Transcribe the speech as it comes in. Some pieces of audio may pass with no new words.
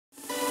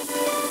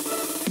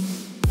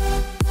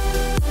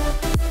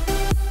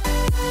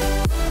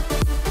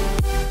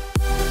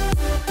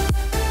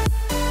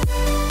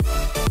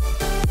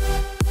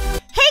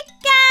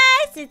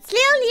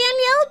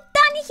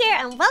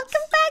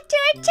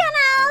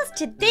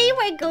today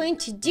we're going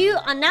to do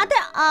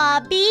another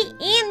obby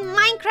in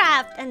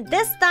Minecraft. And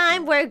this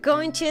time we're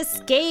going to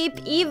escape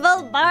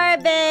evil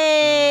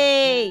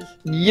Barbie.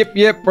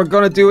 Yep, we're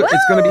gonna do it. Woo!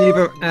 It's gonna be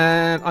evil,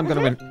 and I'm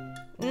gonna win.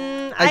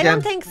 I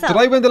don't think so. Did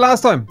I win the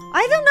last time?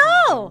 I don't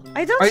know.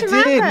 I don't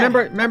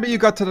remember. Remember you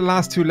got to the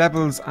last 2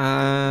 levels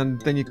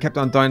and then you kept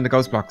on dying the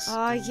ghost blocks.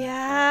 Oh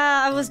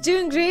yeah, I was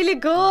doing really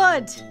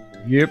good.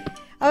 Yep.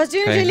 I was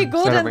doing really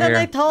good, and then here.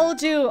 I told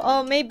you,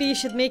 oh, maybe you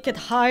should make it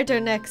harder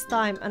next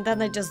time, and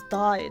then I just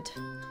died.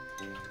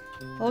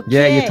 Okay.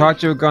 Yeah, you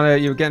thought you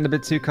were getting a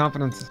bit too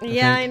confident.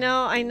 I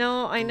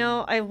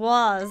know, I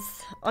was.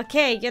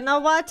 Okay, you know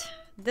what?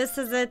 This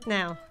is it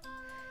now.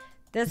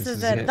 This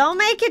is it. Don't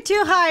make it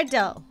too hard,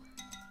 though.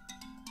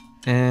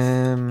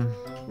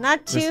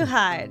 Not too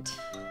hard.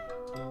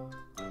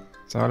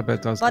 It's all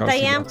about those. But I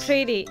am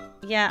pretty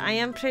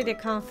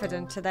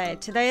confident today.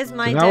 Today is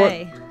my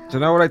day. Do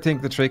you know what I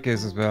think the trick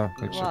is as well?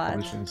 Which what? I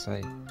probably shouldn't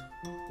say.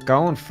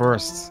 Going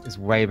first is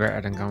way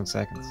better than going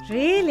second.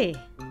 Really?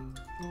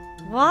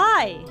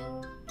 Why?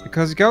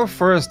 Because you go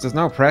first, there's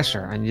no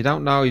pressure, and you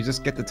don't know. You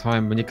just get the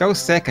time. When you go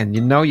second,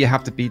 you know you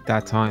have to beat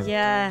that time.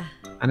 Yeah.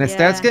 And it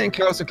starts getting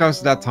closer and closer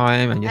to that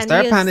time, and you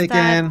start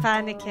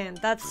panicking.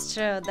 That's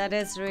true. That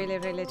is really,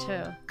 really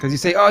true. Because you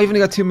say, oh, you've only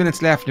got 2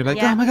 minutes left. And you're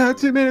like, oh my god,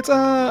 2 minutes.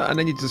 And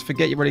then you just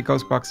forget where your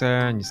ghost box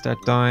are, and you start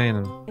dying.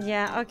 And...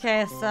 Yeah,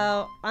 okay,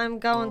 so I'm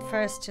going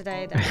first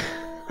today then.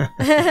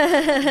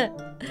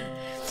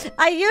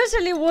 I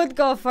usually would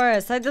go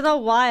first. I don't know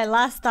why.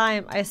 Last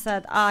time I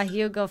said,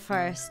 you go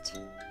first.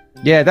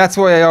 Yeah, that's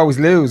why I always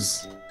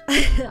lose.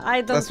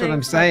 That's what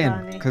I'm saying.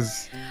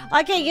 Because...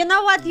 Okay, you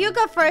know what? You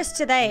go first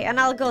today, and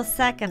I'll go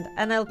second,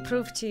 and I'll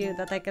prove to you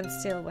that I can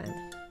still win.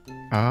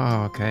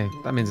 Oh, okay.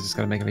 That means it's just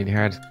going to make it really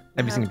hard.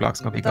 Every single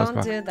block's going to be ghost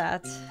block. Don't do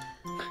that.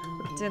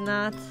 Do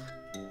not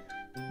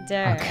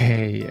dare.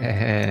 Okay,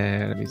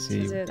 let me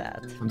see. Do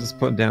that. I'm just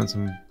putting down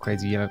some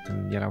crazy yellow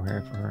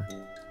hair for her.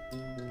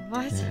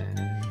 What?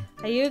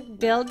 Are you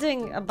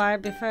building a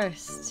Barbie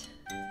first?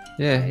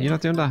 Yeah, you're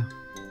not doing that?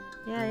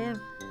 Yeah, I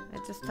am. I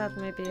just thought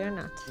maybe you're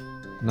not.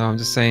 No, I'm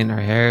just saying her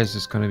hair is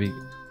just going to be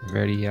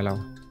very yellow.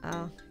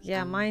 Oh,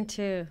 yeah, mine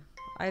too.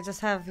 I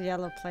just have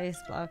yellow place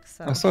blocks.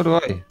 So. Oh, so do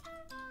I.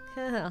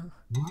 Cool.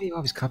 Why are you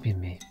always copying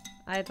me?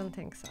 I don't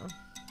think so.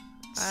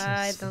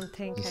 I don't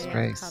think I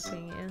am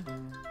copying you.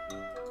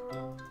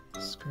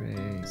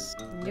 Disgrace.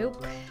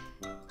 Nope.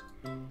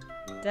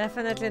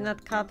 Definitely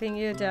not copying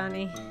you,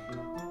 Donny.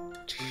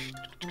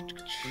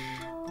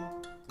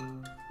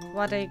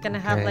 What, are you gonna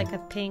have like a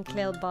pink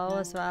little bow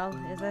as well,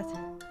 is it?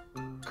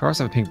 Of course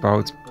I have a pink bow.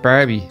 It's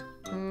Barbie.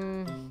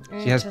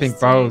 She has pink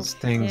bows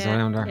things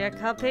around her. You're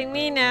copying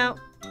me now.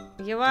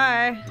 You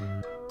are. I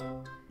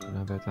don't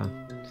know about that.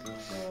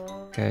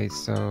 Okay,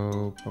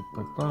 so...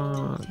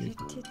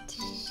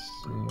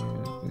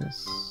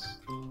 this.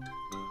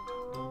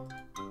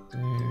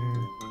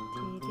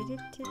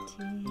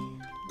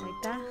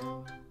 Like that?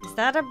 Is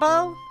that a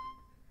bow?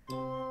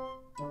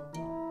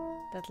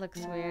 That looks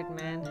weird,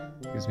 man.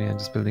 Excuse me, I'm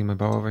just building my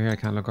bow over here. I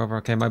can't look over.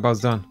 Okay, my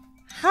bow's done.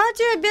 How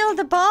do I build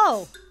a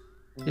bow?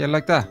 Yeah,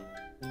 like that.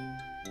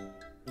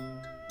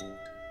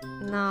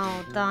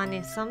 No,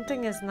 Donny,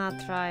 something is not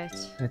right.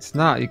 It's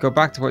not. You go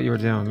back to what you were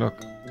doing. Look.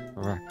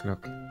 Go back,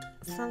 look.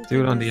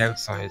 Do it on the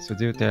outside. So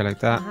do it there like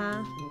that.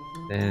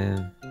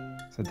 Then,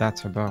 so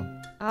that's her bow.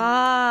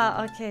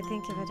 Ah, okay.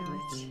 Thank you very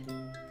much.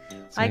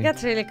 I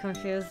got really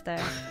confused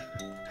there.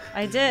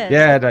 I did.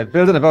 Yeah,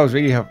 building a bow is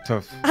really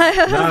tough. I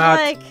was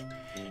like,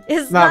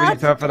 it's not really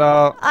tough at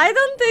all. I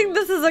don't think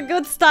this is a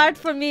good start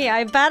for me.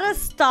 I better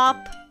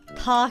stop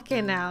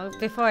talking now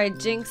before I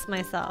jinx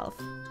myself.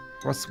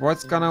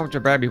 What's going on with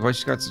your Barbie? Why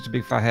she got such a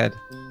big fat head?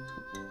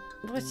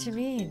 What do you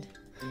mean?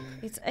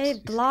 It's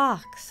 8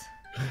 blocks.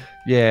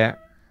 Yeah.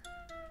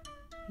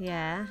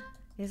 Yeah.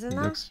 Is it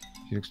not?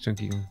 She looks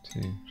chunky. 1,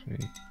 2,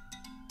 3.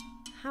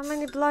 How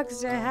many blocks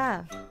do I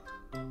have?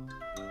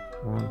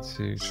 1,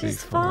 2, 3,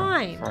 4,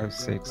 fine. 5,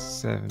 6,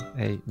 7,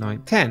 8,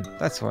 9, 10.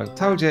 That's why I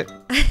told you.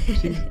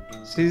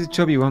 She's a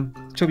chubby one.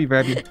 Chubby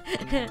Barbie.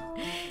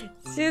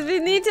 She's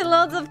been eating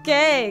loads of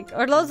cake.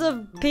 Or loads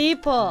of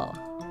people.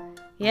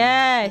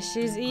 Yeah,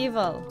 she's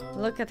evil.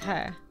 Look at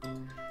her.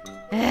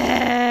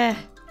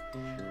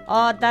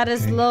 Oh, that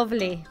is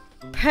lovely.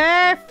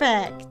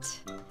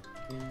 Perfect.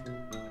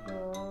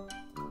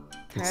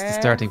 It's the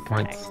starting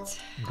point.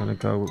 I'm gonna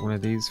go with one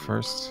of these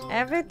first.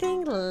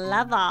 Everything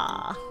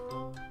lava.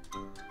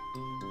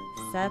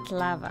 Set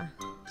lava.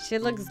 She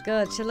looks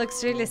good. She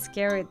looks really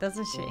scary,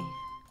 doesn't she?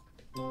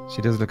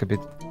 She does look a bit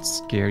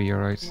scary,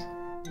 alright.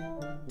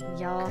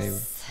 Yes. Okay,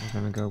 we're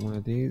gonna go one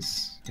of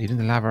these. Are you doing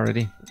the lava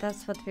already?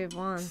 That's what we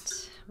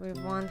want. We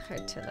want her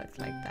to look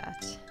like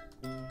that.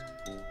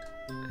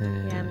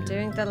 Yeah, I'm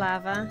doing the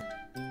lava.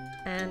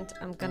 And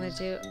I'm gonna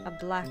do a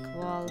black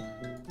wall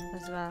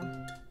as well.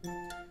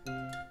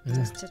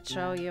 Just to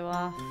throw you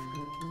off.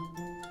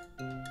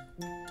 La,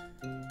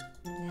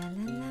 la,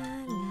 la, la,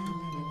 la,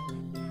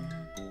 la.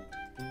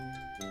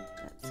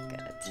 That's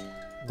good.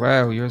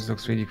 Wow, yours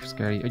looks really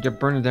scary. You're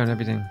burning down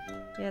everything.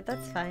 Yeah,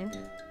 that's fine.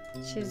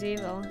 She's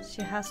evil.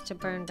 She has to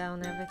burn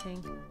down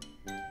everything.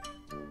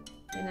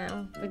 You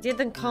know, we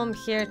didn't come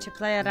here to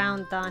play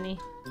around, Donny.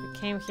 We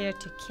came here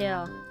to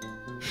kill.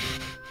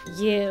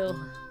 You.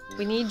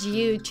 We need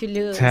you to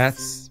lose.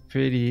 That's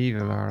pretty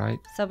evil, alright.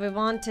 So we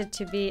wanted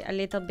to be a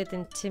little bit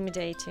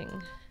intimidating.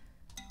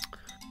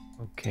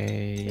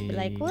 Okay. To be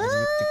like, what?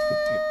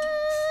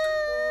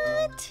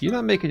 You're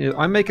not making it.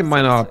 I'm making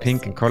mine all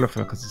pink and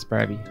colourful because it's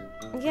Barbie.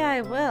 Yeah,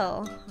 I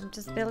will. I'm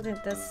just building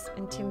this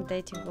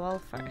intimidating wall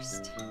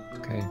first.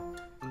 Okay.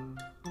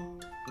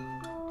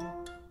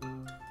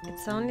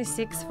 It's only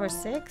 6 for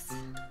 6.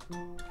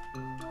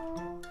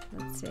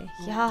 Let's see.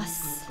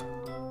 Yes.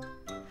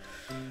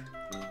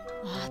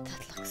 Oh,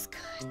 that looks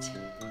good.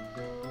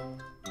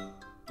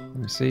 Let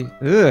me see.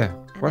 Ugh.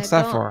 What's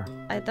that for?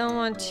 I don't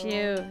want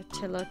you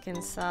to look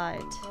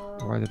inside.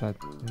 Why did that?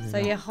 So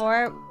your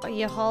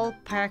whole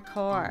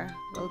parkour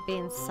will be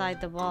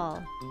inside the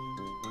wall.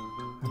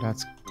 Oh,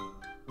 that's.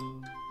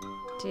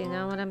 Do you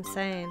know what I'm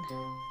saying?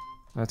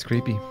 That's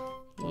creepy.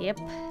 Yep.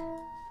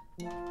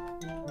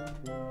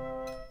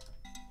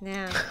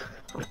 Now,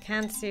 you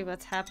can't see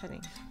what's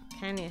happening,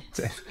 can you?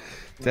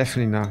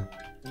 Definitely not.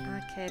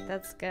 Okay,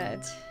 that's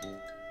good.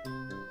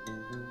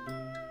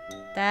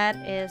 That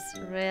is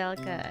real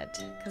good.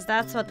 Because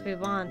that's what we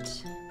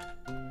want.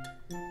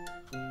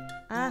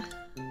 Ah.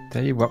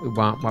 Tell you what we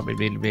want, what we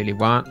really, really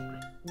want.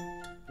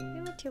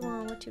 What you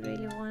want, what you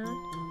really want.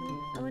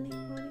 I want it.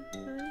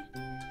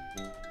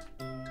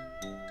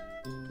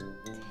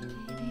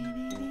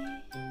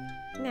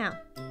 Now.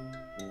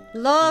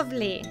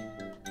 Lovely.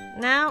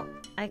 Now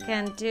I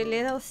can do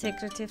little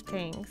secretive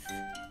things.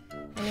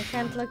 And you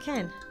can't look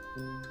in.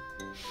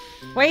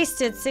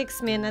 Wasted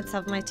 6 minutes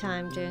of my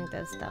time doing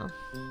this though.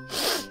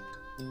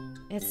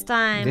 It's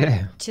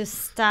time to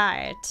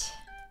start.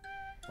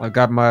 I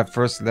got my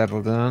first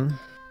level done.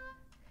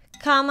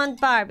 Come on,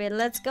 Barbie,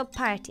 let's go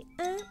party.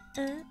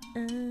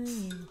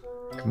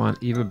 Come on,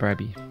 evil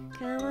Barbie.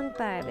 Come on,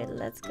 Barbie,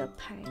 let's go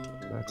party.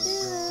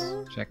 That's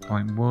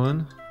checkpoint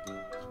 1.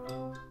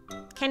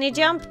 Can you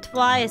jump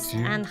twice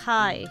and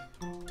high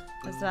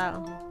as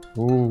well?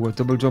 Oh, a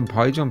double jump,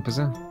 high jump, is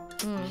it?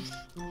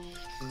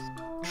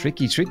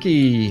 Tricky,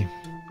 tricky.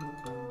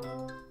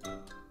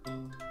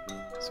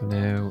 So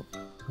now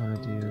I'm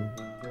gonna do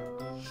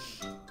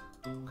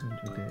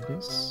a bit of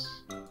this.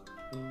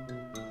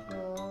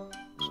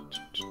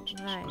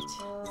 Right.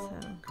 So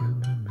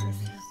this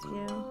is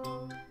you.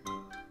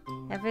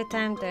 Every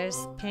time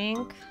there's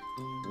pink,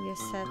 you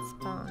set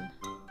spawn.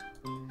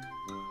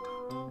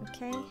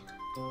 Okay.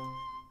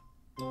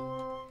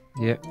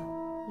 Yep.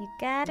 You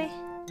got it.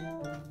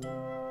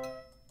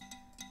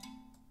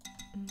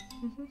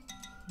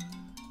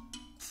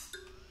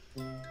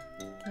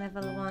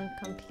 Level 1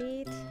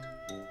 complete.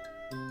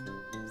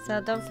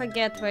 So don't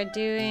forget we're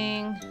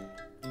doing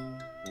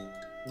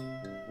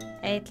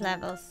 8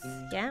 levels,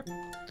 yeah?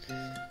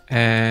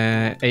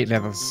 8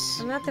 levels.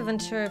 I'm not even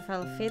sure if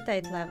I'll fit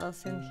 8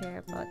 levels in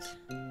here, but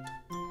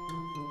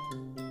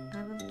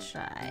I will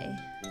try.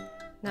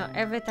 No,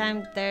 every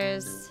time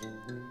there's...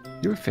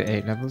 You would fit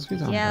 8 levels, we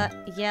don't know.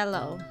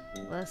 Yellow.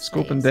 Just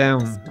go up and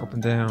down, up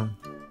and down.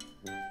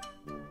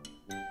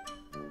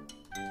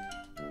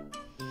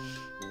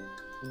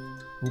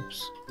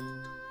 Oops.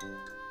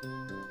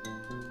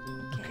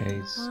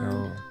 Okay,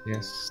 so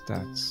yes,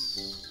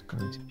 that's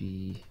going to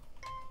be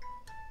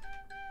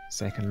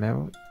second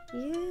level.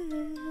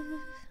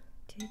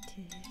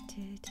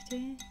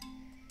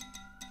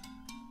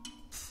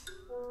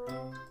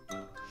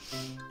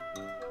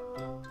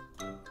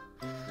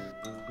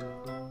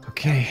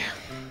 Okay,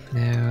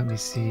 now let me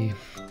see.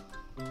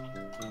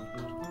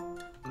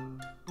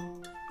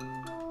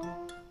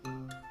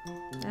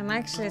 I'm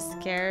actually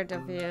scared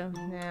of you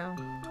now.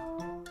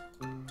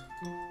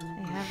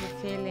 I have a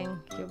feeling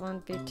you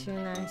won't be too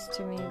nice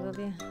to me, will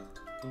you?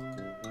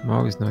 I'm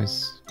always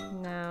nice.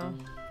 No.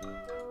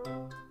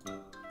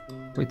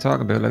 What are you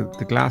talking about? Like,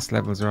 the glass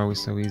levels are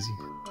always so easy.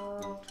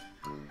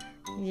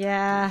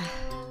 Yeah.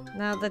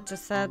 Now that you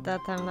said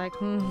that, I'm like,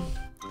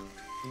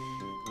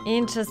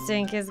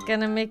 Interesting. He's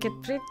gonna make it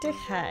pretty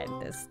hard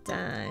this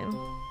time.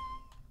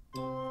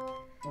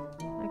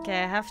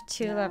 Okay, I have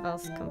 2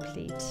 levels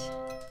complete.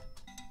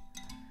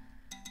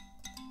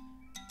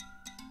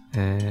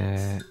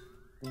 2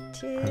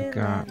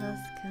 levels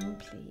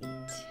complete.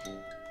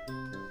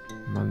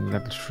 I'm on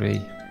level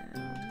 3.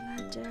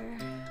 Ladder.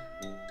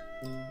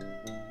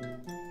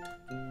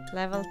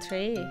 Level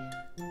 3? Yeah,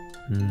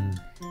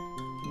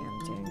 I'm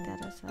doing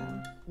that as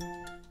well.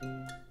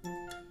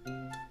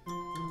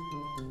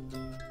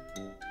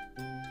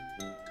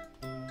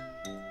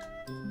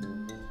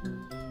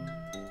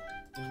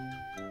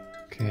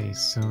 Okay,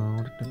 so...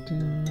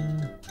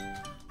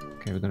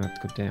 Okay, we're gonna have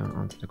to go down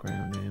onto the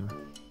ground now.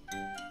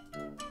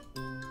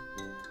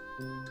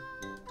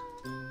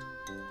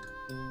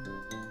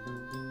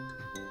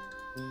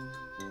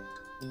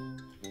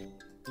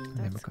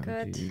 That's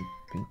good.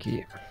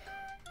 Pinky.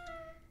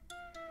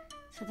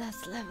 So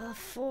that's level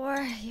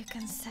 4. You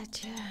can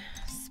set your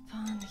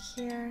spawn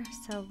here.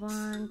 So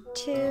 1,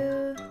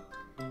 2,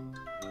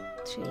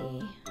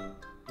 3,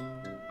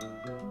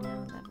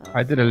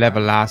 I did a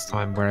level last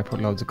time where I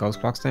put loads of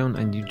ghost blocks down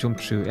and you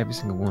jumped through every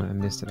single one and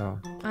missed it all.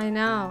 I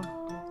know.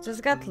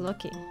 Just got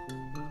lucky.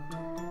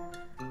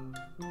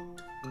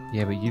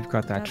 Yeah, but you've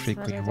got that trick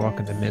where you walk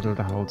in the middle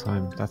the whole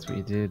time. That's what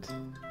you did.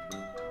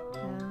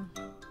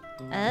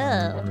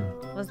 Yeah.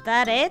 Oh, was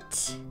that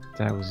it?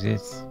 That was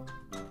it.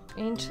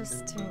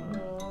 Interesting.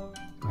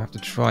 You have to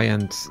try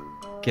and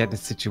get a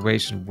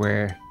situation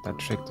where that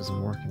trick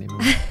doesn't work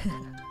anymore.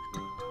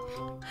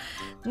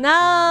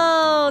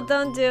 No,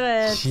 don't do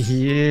it.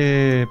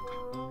 Yep.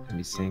 Let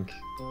me think.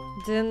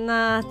 Do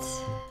not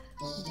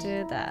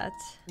do that.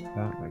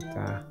 Not like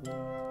that.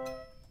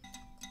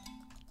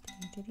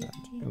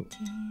 Oh.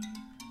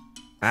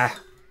 Ah.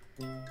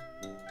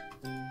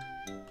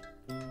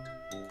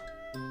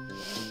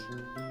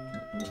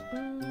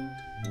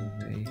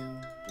 Okay.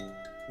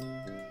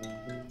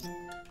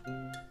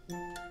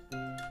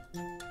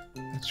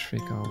 That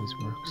trick always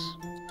works.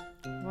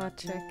 What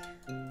trick?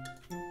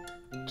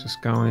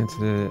 Just going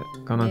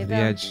onto the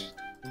edge.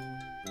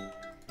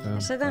 I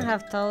shouldn't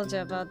have told you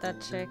about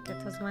that trick.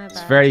 It was my bad.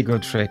 It's a very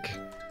good trick.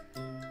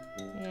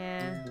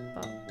 Yeah,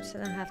 but I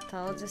shouldn't have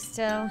told you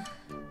still.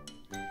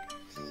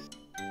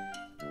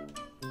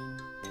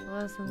 It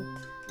wasn't.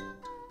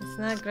 It's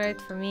not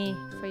great for me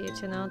for you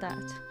to know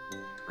that.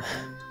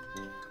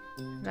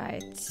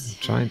 Right. I'm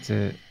trying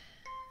to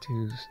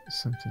do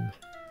something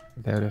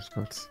about it,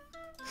 but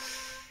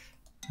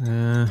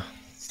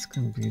it's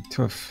going to be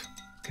tough.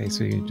 Okay,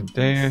 so you jump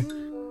there,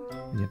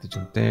 and you have to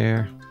jump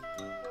there.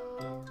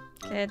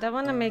 Okay, I don't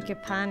want to make you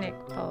panic,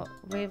 but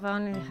we've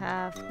only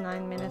have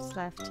 9 minutes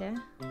left, yeah?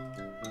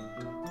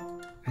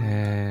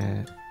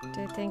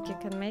 Do you think you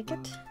can make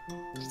it?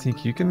 Do you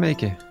think you can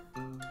make it?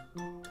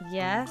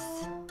 Yes.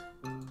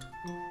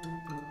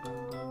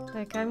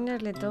 Like, I'm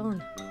nearly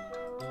done.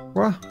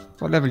 What?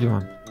 What level are you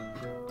on?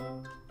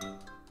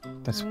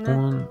 That's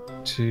 1,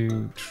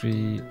 2,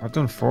 3. I've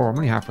done 4. I'm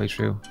only halfway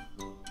through.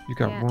 You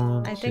got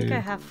 1, 2. I think I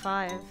have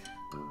 5.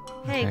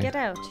 Hey, Okay. get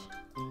out.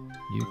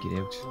 You get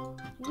out.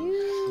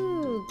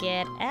 You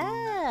get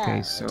out.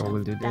 Okay, so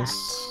we'll do this.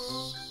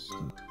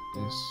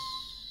 This.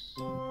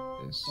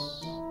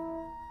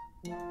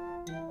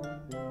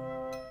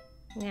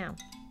 Now,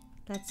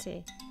 let's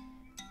see.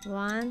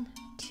 1,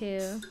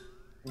 2,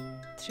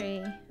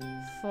 3,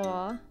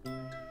 4.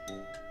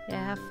 Yeah, I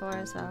have 4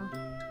 as well.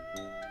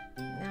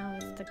 Now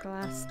it's the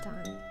glass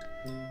time.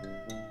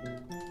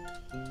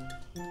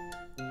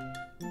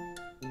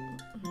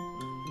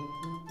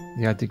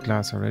 Yeah, I did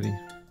glass already.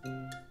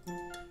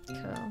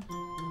 Cool.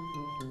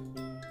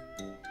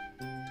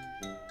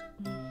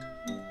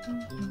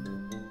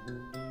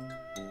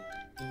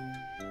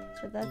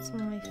 So that's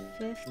my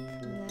 5th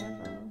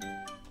level.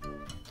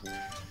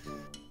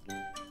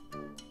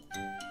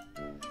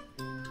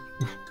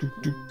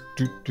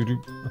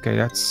 Okay,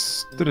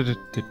 that's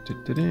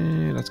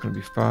gonna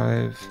be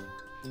 5.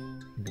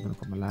 I'm gonna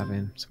put my lava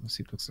in, so we'll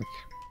see what it looks like.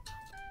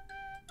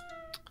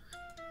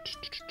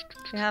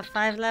 You have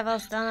 5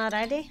 levels done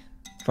already?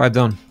 5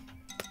 done.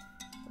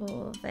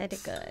 Oh, very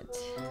good.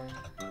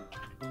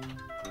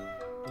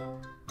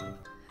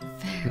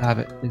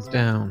 Lava is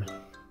down.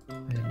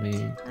 And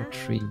the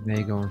tree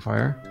may go on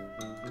fire.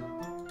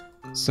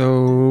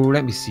 So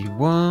let me see.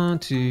 1,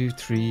 2,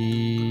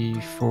 3,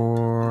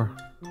 4,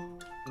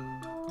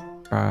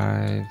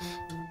 5.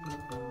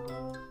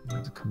 We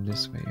have to come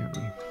this way, aren't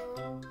we?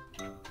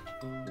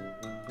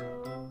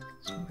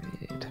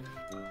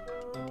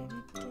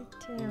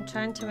 I'm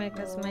trying to make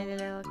as many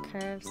little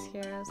curves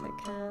here as I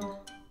can.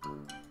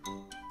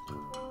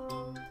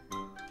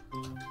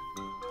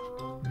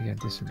 Yeah,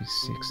 this would be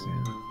 6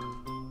 then.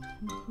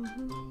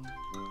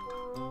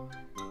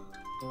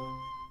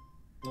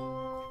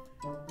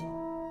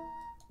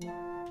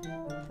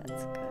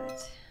 That's good.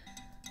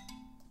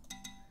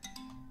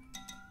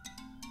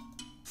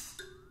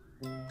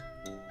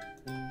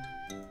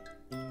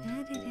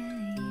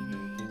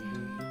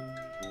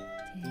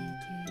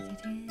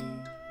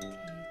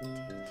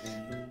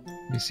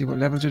 You see what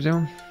levels you're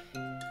doing?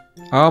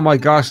 Oh my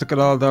gosh, look at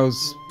all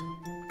those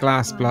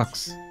glass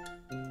blocks.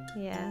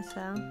 Yeah,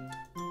 so.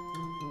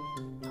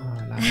 Oh,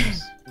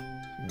 ladders.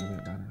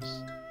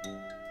 Ladders.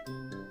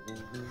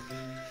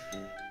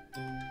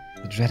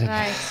 The dreaded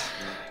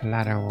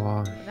ladder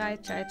wall.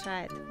 Right.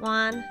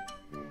 1,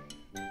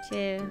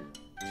 2,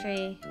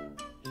 3,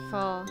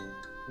 4,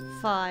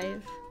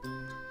 5.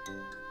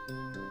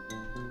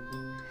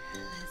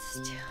 Let's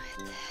do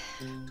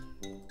it.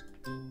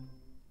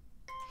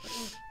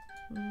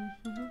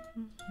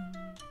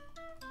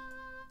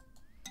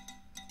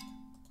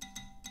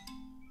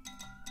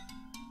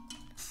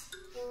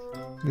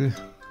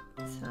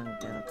 So I'm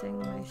building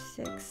my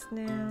 6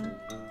 now.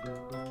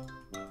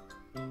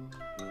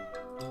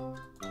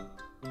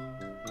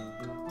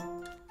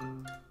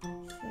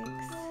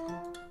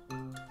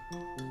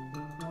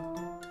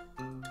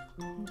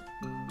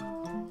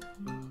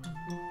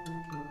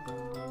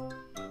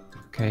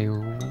 Okay, I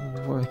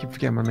keep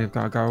forgetting my move.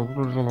 Gotta go.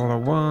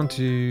 1,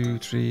 2,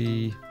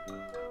 3,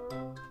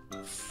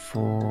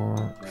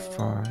 4,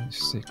 5,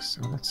 6.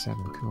 Oh, that's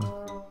 7.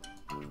 Cool.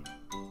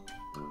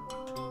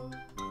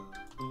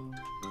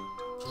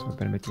 So I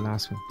better make the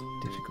last one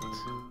difficult.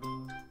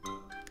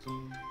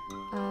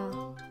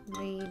 Oh,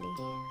 really?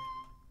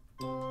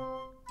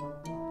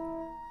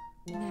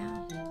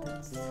 Now,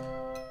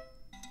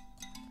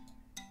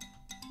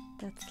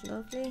 that's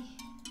lovely.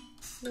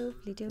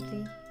 Lovely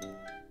doobly.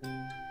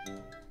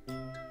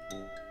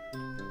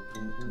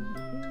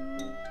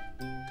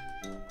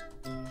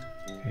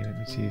 Okay, let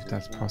me see if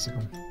that's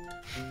possible.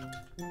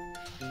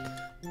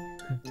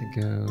 Have to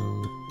go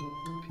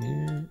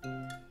here,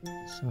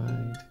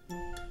 side,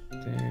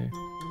 there,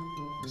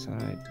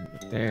 side,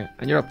 there,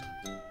 and you're up.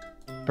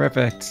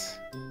 Perfect.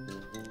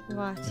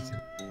 What? That's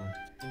it.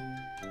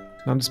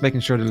 I'm just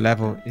making sure the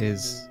level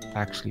is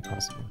actually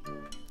possible.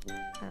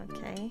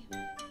 Okay.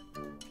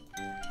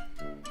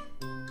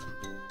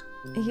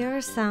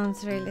 Yours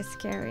sounds really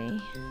scary.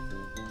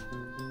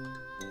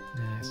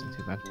 Nah, it's not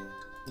too bad.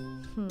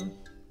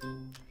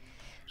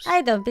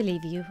 I don't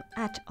believe you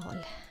at all.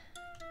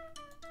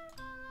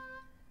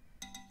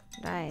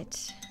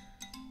 Right.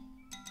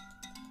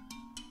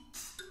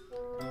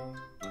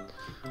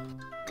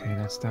 Okay,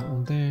 that's that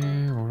one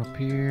there. We're up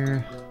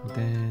here.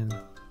 Then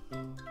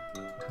I'm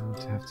going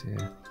to have to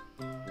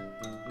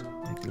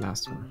make the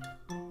last one.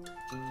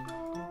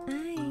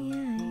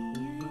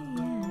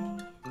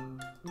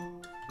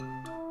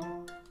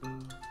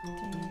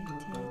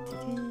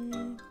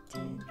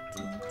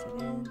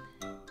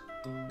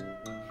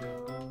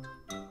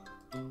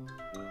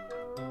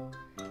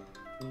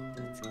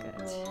 That's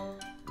good.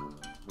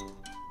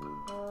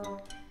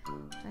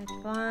 Right,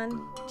 1,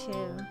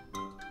 2,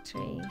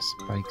 3,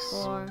 Spikes.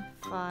 4,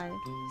 5,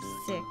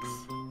 6,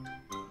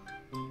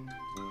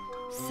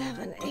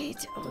 7,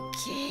 8.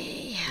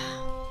 Okay.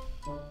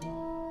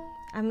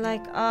 I'm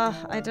like, oh,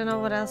 I don't know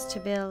what else to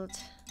build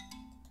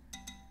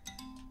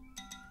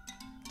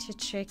to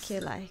trick you,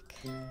 like.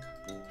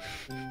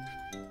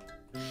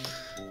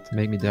 To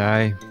make me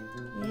die.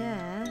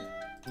 Yeah.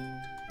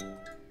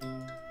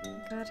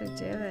 Gotta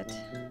do it.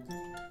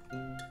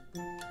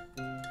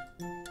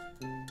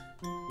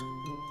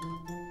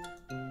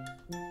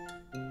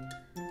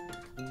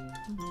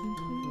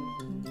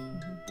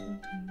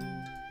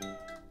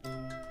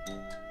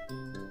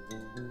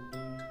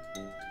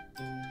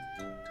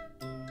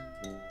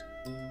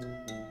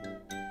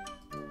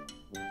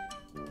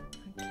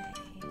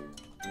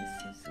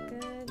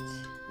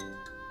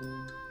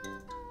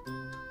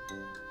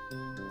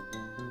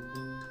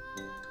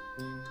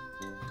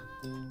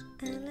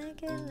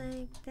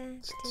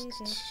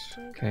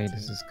 Okay,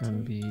 this is gonna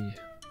be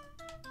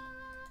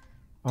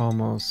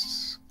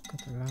almost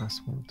got the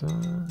last one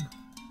done.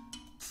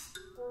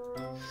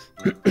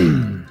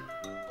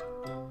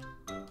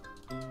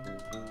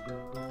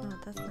 Oh,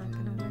 that's not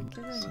gonna work,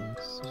 is it?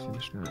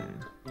 Finish 9.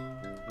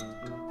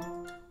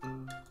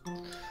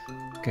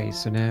 Okay,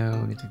 so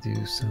now we need to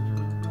do some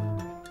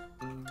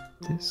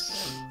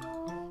this.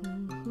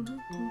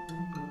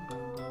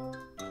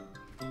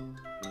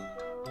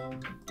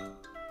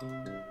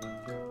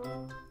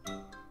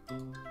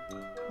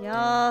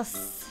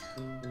 Yes.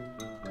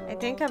 I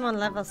think I'm on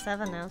level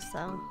 7 now,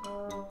 so.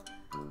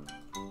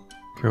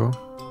 Cool.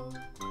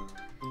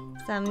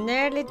 So I'm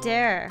nearly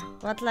there.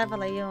 What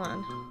level are you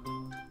on?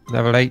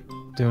 Level 8.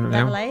 Doing it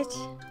Level now. 8?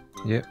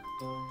 Yep.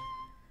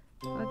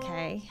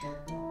 Okay.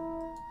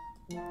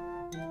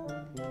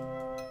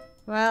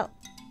 Well,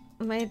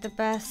 may the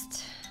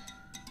best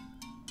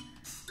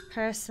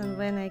person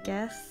win, I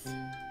guess.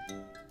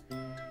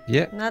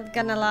 Yep. Not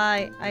gonna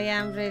lie, I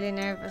am really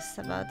nervous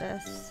about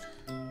this.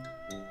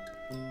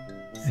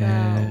 So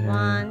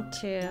 1,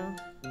 2,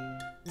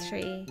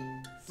 3,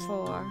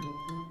 4,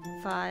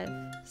 5,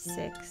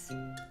 6, 7.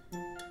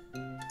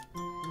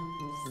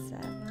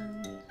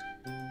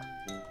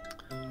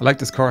 I like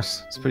this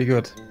course. It's pretty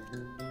good.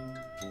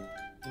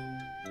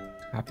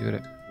 Happy with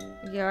it.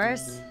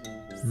 Yours?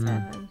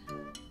 7.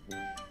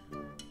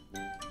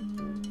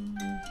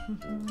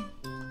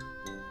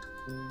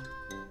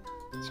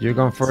 So you're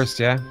going first,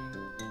 yeah?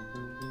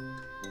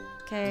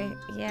 Okay,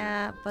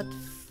 yeah, but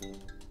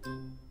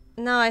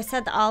no, I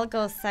said I'll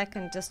go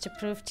second just to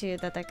prove to you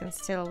that I can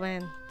still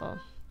win, but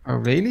Oh,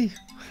 really?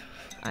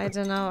 I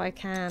don't know, I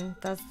can.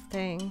 That's the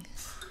thing.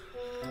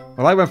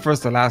 Well, I went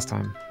first the last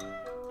time.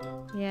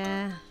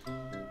 Yeah.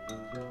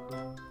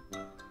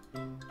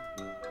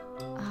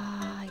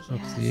 Ah,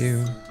 yes. Up to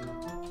you.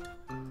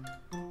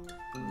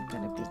 I'm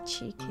gonna be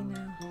cheeky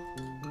now.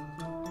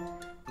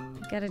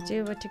 You gotta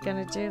do what you're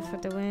gonna do for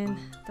the win,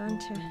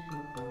 don't you?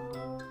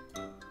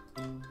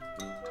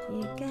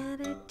 You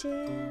gotta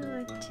do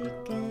what you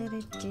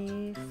gotta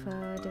do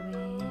for the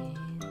win.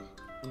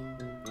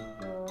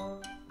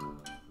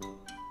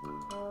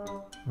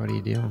 What are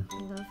you doing?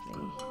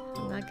 Lovely.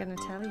 I'm not gonna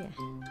tell you.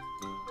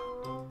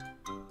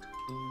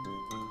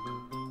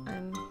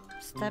 I'm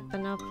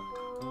stepping up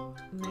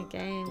my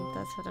game.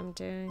 That's what I'm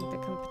doing. The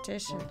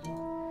competition.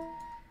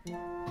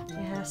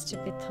 It has to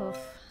be tough.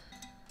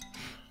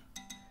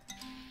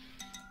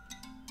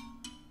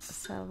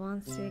 So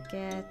once you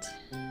get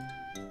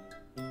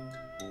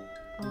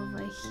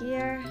over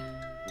here,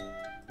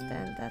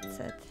 then that's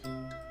it.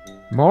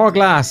 More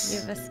glass.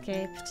 You've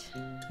escaped.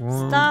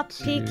 1, Stop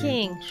 2,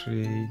 peeking.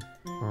 3,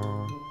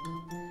 4,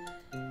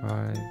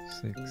 5,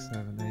 6,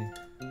 7,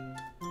 8.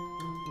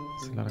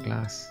 It's a lot of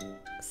glass.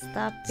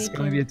 Stop It's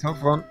going to be peeking. a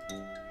tough one.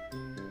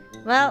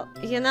 Well,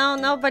 you know,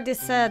 nobody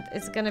said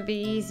it's gonna be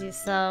easy,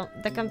 so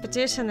the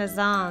competition is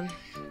on.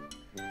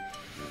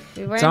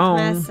 We weren't on.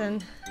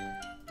 messing.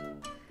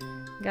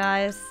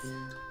 Guys,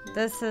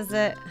 this is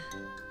it.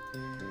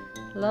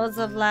 Loads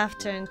of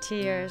laughter and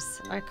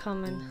tears are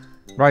coming.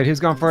 Right, who's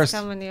going It's first?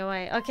 coming your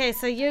way. Okay,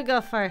 so you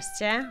go first,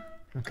 yeah?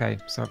 Okay,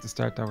 so I have to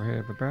start over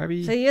here with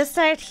Barbie. So you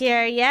start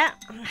here, yeah?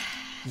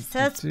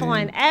 Set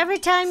spawn. Every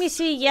time you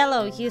see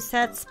yellow, you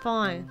set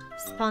spawn.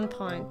 Spawn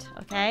point,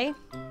 okay?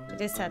 It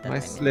is set that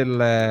Nice I mean.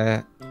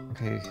 little,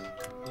 okay.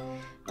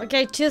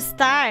 Okay, to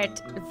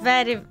start,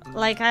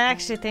 like, I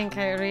actually think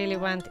I really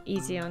went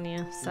easy on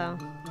you, so.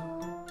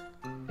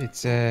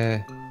 It's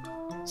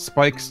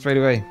spike straight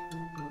away.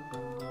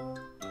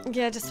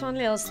 Yeah, just one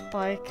little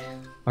spike.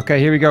 Okay,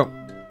 here we go.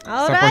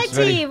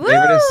 Alrighty, Woo!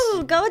 There it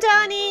woo! Go,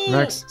 Donny!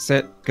 Next,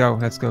 set, go.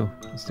 Let's go.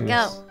 Let's do Go.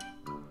 this.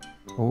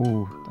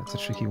 Oh, that's a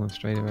tricky one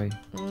straight away.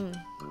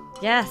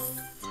 Yes,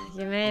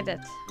 you made it.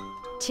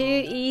 Too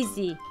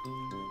easy.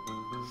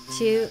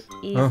 Too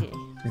easy. Oh, need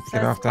to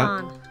get off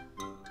spawn.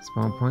 that.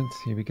 Spawn point.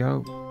 Here we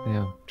go.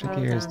 Now,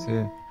 tricky here is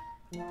done.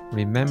 to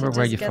remember To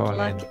where just you get fall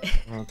lucky.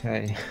 in.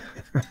 Okay.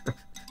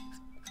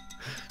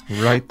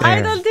 Right there.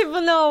 I don't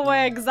even know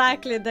where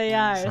exactly they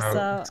are,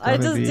 so it's I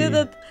gonna just did be-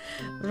 it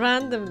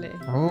randomly.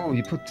 Oh,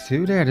 you put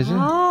 2 there, did you?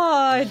 Oh,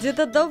 I did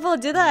a double,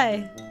 did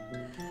I?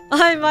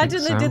 I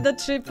imagine I so. did a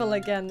triple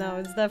again. No,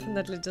 it's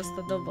definitely just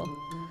a double.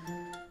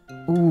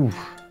 Ooh.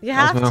 You That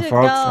have was my to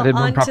fault. go I didn't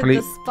run onto properly.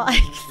 the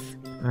spikes.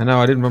 I know,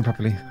 I didn't run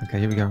properly. Okay,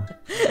 here we go.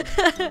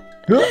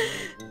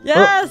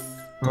 Yes!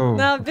 Oh,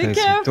 Now be okay,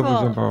 so double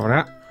careful. jump over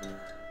that.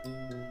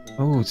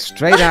 Oh,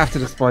 straight after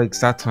the spikes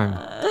that time.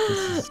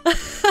 This is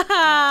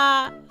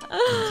a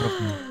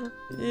tough one.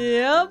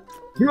 Yep.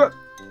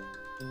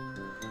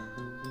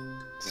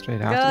 Straight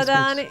Go, after the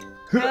Donny.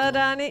 spikes. Go,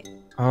 Donny.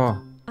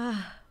 Oh.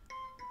 Ah.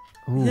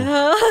 Ooh.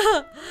 Yeah.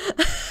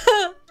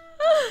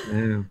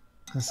 Yeah.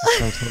 This is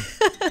so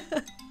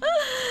tough.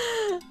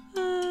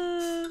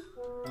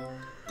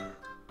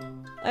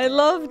 I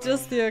love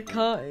just your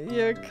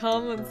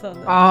comments on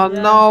it. Oh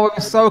Yeah. no, it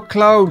was so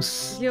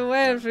close. You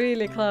were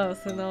really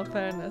close, in all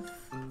fairness.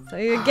 So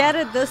you get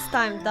it this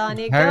time,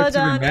 Donny. Hard Go, to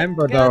Donny.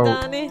 remember, Go, though.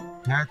 Donny.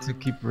 Hard to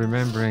keep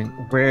remembering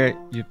where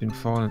you've been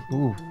falling.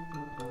 Ooh.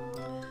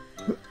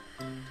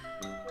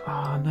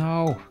 Oh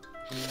no.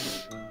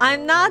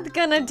 I'm not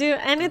gonna do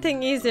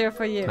anything easier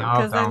for you, No,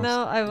 because I don't.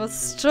 know I was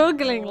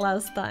struggling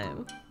last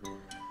time.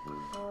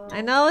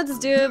 I know it's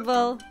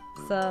doable,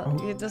 so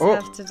you just Oh.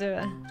 have to do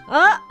it.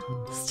 Oh!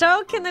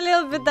 Stroking a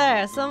little bit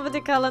there. Somebody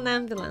call an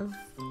ambulance.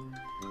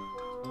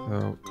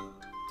 So,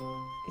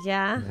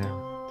 Yeah?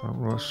 yeah, don't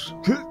rush.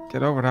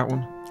 Get over that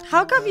one.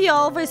 How come you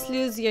always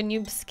lose your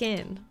noob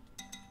skin?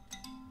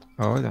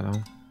 Oh, I don't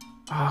know.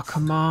 Oh,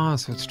 come on.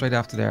 So it's straight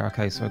after there.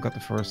 Okay, so I got the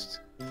first.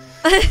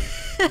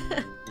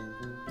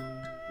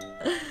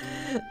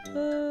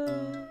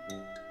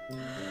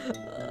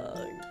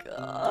 Oh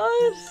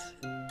gosh.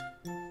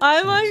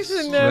 I'm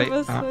actually Straight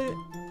nervous up. for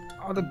you.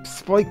 Oh, the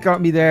spike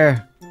got me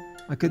there.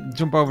 I could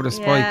jump over the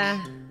spike.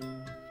 Yeah.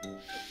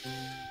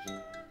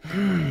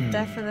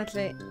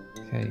 Definitely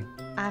Okay.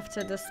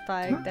 after the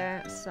spike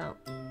there, so.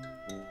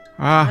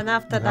 Ah. And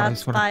after my God, I that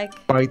just wanna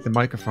spike. bite the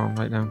microphone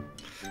right now.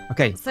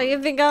 Okay. So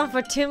you've been going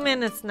for 2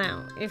 minutes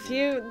now. If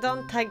you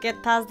don't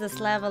get past this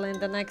level in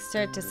the next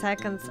 30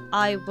 seconds,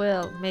 I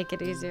will make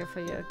it easier for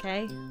you,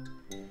 okay?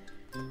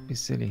 Be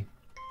silly.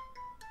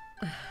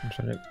 I'm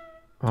trying to.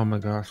 Oh my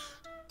gosh.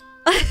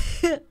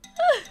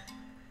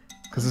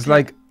 Because it's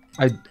like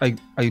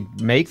I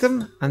make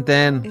them and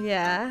then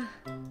Yeah.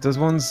 there's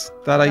ones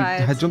that I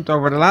Right. had jumped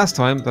over the last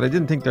time that I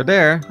didn't think they're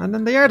there and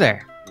then they are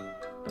there.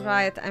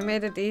 Right, I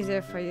made it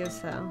easier for you,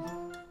 so.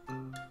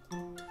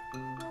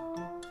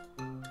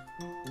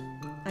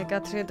 I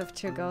got rid of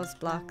 2 ghost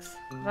blocks.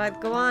 Right,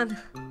 go on.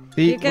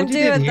 See, You can what do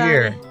you did it,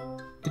 here. Donny.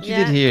 What you Yeah.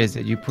 did here is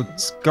that you put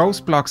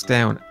ghost blocks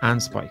down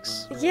and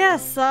spikes. Yeah,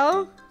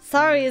 so?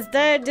 Sorry,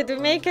 did we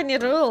make any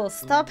rules?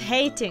 Stop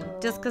hating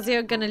just because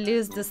you're gonna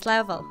lose this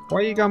level. What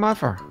are you going mad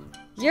for?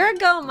 You're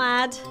go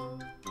mad.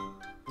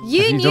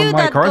 You Have you knew done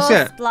my that course ghost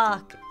yet?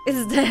 block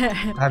is there.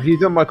 Have you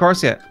done my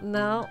course yet?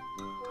 No,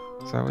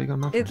 So what are you going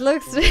mad for? it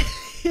looks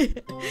really,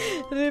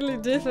 really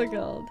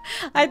difficult.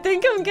 I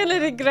think I'm gonna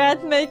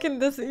regret making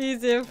this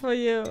easier for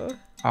you.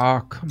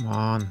 Oh, come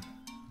on.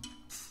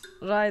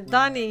 Right,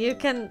 Donny, you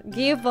can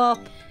give up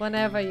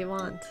whenever you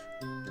want.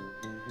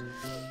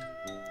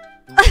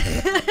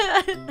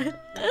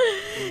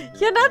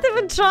 You're not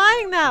even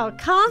trying now.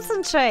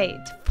 Concentrate.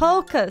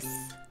 Focus.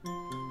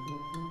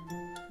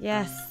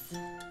 Yes.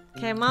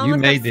 Okay,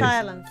 moment made of this.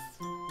 silence.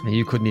 And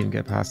you couldn't even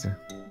get past it.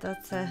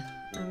 That's it.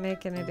 I'm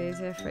making it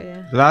easier for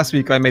you. Last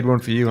week I made one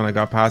for you and I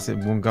got past it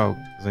in one go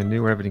because I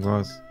knew where everything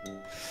was.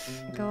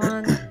 Go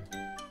on.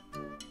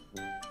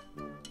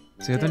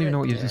 See, I don't Do even know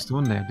it, what you do just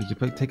done there. Did you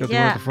take out the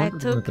one Yeah, at the I front? or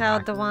the one at took the out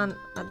back? the one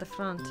at the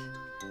front.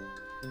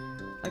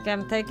 Okay,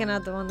 I'm taking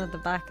out the one at the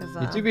back as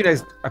well. You do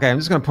realize? Okay, I'm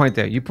just going to point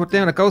there. You put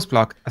down a ghost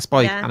block, a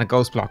spike, Yeah. and a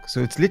ghost block.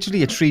 So it's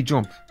literally a tree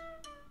jump.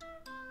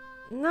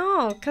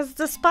 No, because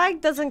the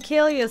spike doesn't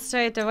kill you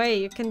straight away.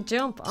 You can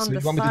jump on So the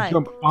you want me to spike.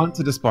 jump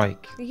onto the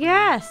spike?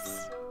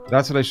 Yes.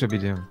 That's what I should be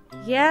doing.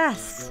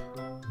 Yes.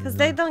 Because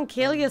they don't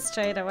kill you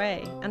straight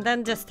away. And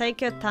then just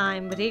take your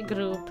time,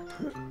 regroup.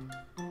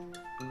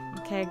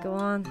 Okay, go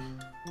on.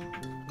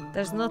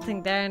 There's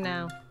nothing there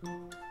now.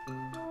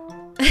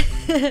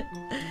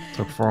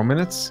 Took 4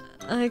 minutes.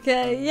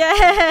 Okay,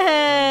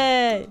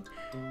 yay!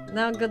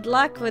 Now good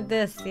luck with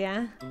this,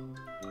 yeah?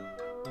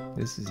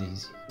 This is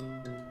easy.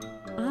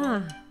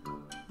 Ah,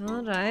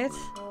 alright.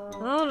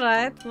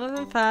 Alright,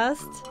 moving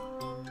fast.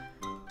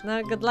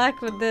 Now good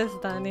luck with this,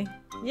 Donny.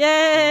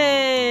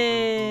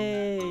 Yay!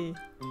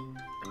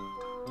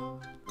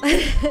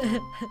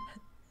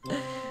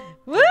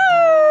 Woo!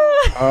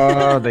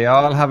 Oh, they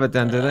all have it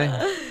then, do they?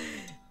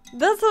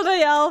 That's what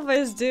I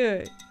always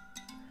do.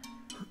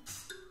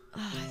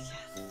 Oh, yes.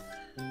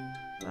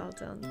 Well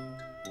done.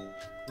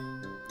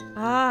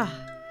 Ah,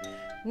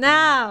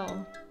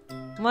 now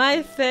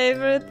my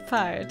favorite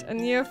part,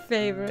 and your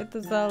favorite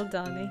as well,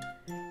 Donny.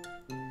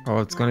 Oh,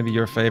 it's going to be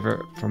your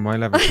favorite from my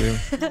level too.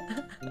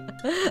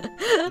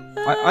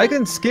 I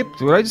can skip.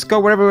 Would I just go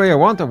wherever way I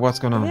want, or what's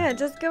going on? Yeah,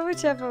 just go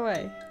whichever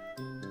way.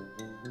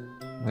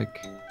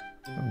 Like,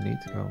 don't need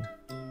to go.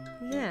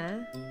 Yeah.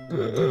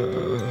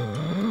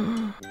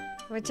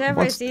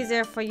 Whichever is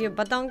easier for you,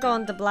 but don't go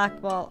on the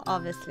black wall,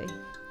 obviously.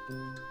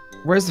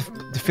 Where's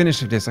the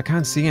finish of this? I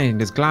can't see anything.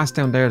 There's glass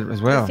down there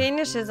as well. The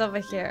finish is over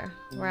here,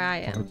 where I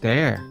am. Oh,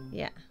 there.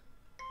 Yeah.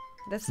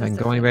 This I is can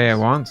the go any way I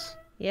finish. want.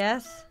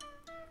 Yes.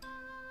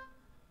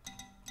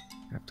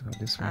 I have to go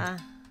this way. Ah.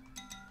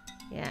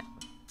 Yeah.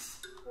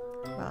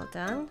 Well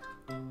done.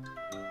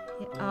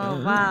 Yeah.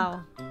 Oh,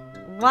 wow.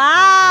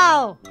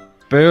 Wow!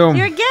 Boom.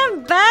 You're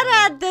getting better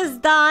at this,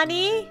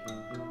 Donny.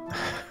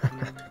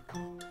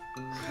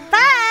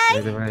 Bye!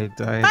 By the way, I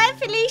died. Bye,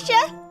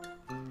 Felicia!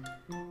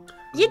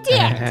 You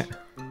did!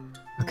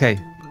 Okay.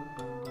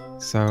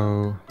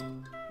 So,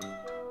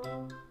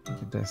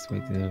 the best way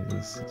to do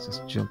this is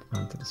just jump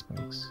onto the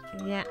spikes.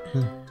 Yeah.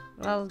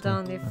 Well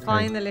done. You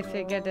finally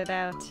figured it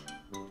out.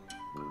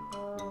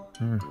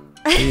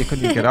 See, you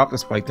couldn't get off the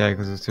spike there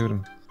because there's two of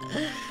them.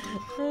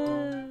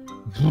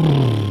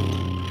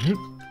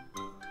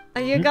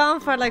 Are you gone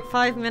for like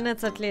 5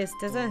 minutes at least,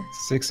 is it?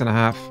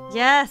 6.5.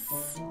 Yes!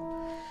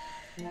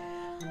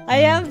 I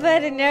am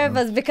very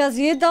nervous because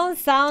you don't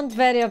sound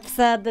very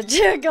upset that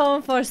you're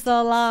going for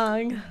so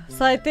long.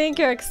 So I think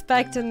you're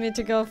expecting me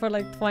to go for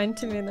like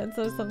 20 minutes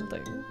or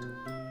something.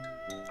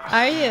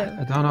 Are you?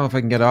 I don't know if I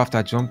can get off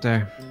that jump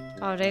there.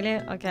 Oh really?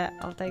 Okay,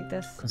 I'll take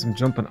this. Because I'm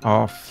jumping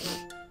off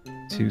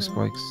 2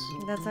 spikes.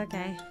 That's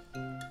okay.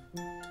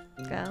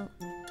 Go.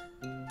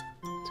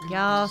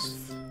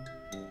 Yes.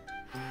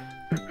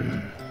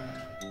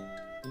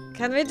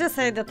 Can we just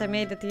say that I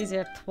made it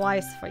easier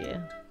twice for you?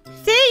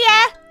 See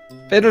ya!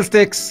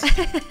 Fiddlesticks!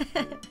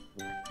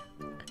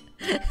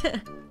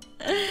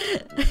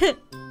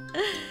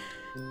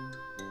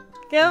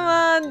 Come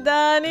on,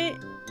 Donny.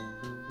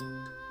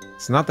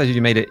 It's not that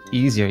you made it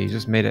easier, you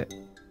just made it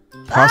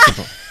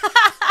possible.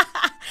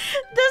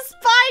 The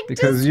spike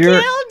Because just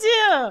killed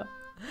you!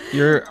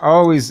 You're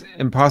always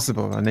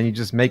impossible, and then you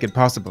just make it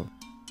possible.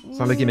 It's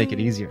not like you make it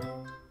easier.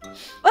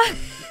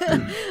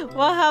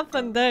 What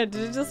happened there?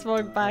 Did you just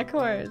walk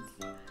backwards?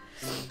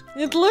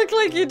 It looked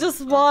like you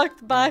just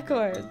walked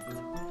backwards.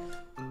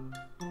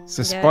 It's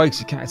the spikes,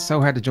 you can't. It's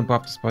so hard to jump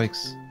off the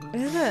spikes.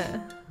 Is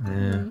it?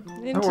 Yeah.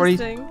 Interesting. Don't worry.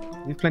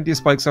 You have plenty of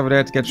spikes over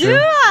there to get Do through.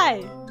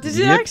 I? Did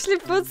you Yep. actually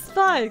put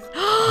spikes?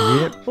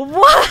 Yep.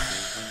 What?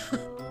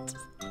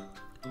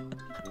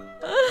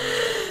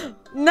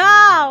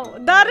 No!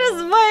 That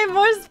is way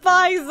more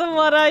spikes than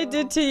what I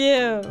did to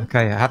you.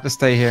 Okay, I have to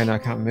stay here and I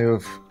can't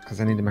move because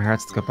I need my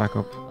hearts to go back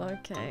up.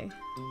 Okay.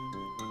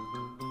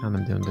 And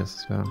I'm doing this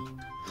as well.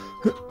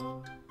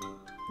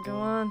 Go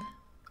on.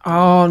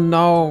 Oh,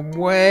 no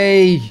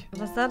way!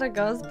 Was that a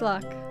ghost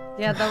block?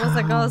 Yeah, that was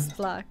a ghost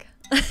block.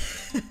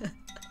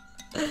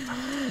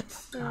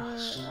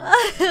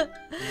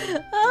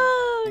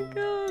 Oh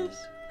gosh.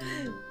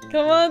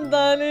 Come on,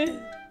 Donny.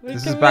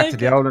 This is back to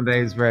the olden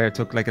days where it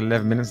took like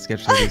 11 minutes to get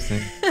through these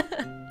things.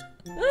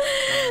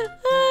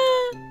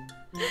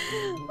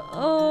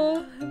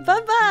 Oh,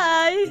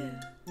 bye-bye.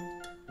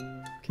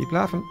 Keep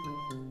laughing.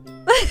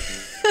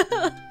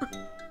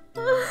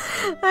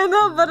 I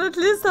know, but at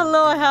least I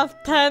know I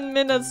have 10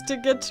 minutes to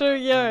get through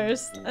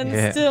yours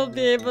and still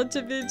be able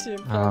to beat you,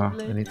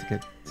 probably. Oh, I need to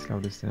slow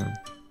this down.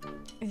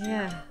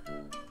 Yeah.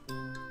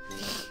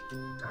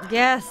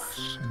 Yes.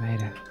 I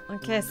made it.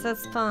 Okay, so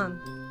spawn.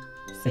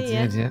 See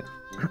I ya. did, yeah.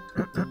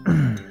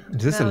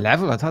 Is this a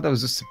level? I thought that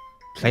was just a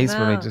place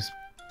where I just...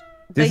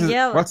 This is...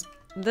 yellow. What's...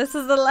 This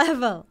is the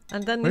level.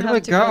 And then Where you do have I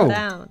to go? go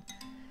down.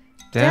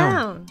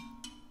 Down.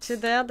 To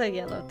the other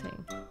yellow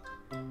thing.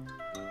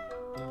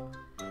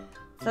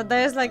 So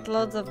there's like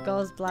loads of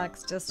ghost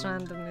blocks just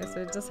randomly, so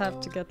you just have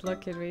to get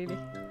lucky, really.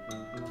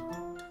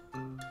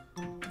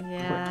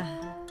 Yeah.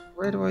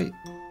 Where do I...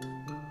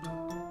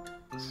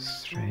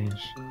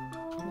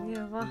 strange.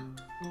 Yeah, what?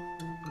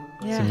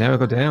 So Yeah. now I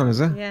go down, is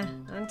it? Yeah,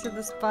 onto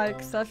the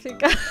spikes. Off you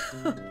go.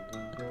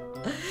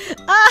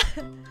 Ah!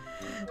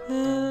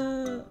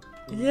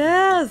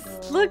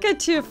 Yes! Look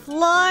at you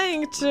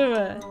flying through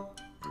it.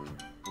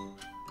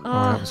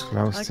 Oh, that was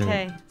close to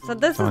okay. So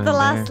this is flying the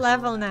last there.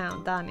 level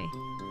now, Donny.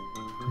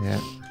 Yeah.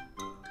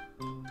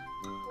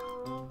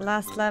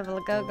 Last level.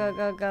 Go, go,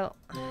 go, go.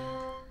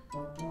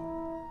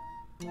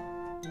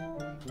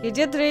 You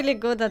did really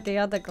good at the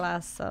other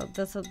glass, so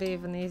this will be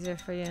even easier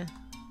for you.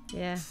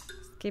 Yeah. Just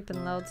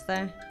keeping loads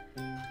there.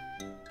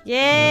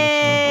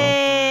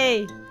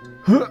 Yay!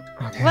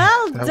 Okay,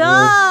 Well that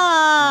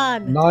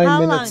done! 9 How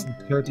minutes long?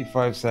 and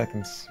 35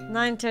 seconds.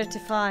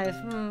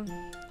 9:35.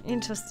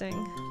 Interesting.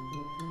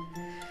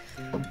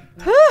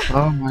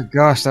 Oh my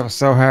gosh, that was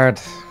so hard.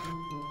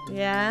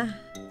 Yeah.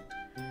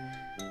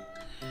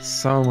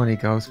 So many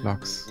ghost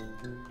blocks.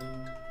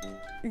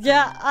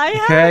 Yeah, I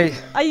Okay.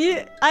 have.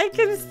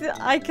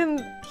 I can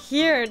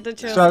hear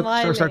that you're Start.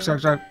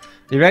 smiling.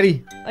 You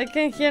ready? I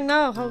can hear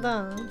now. Hold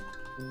on.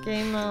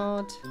 Game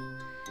mode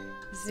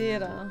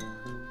 0.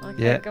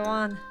 Okay, Yeah. go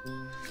on.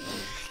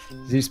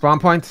 Is your spawn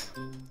point?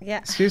 Yeah.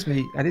 Excuse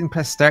me, I didn't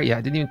press start yet.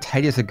 I didn't even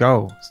tell you to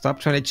go. Stop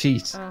trying to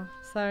cheat. Oh,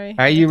 sorry.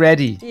 Are you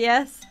ready?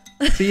 Yes.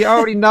 So you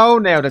already know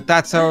now that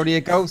that's already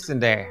a ghost in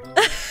there.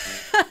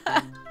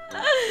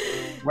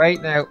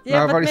 Wait now. Yeah,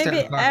 no, I've but already set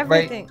maybe the clock.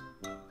 everything.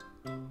 Wait.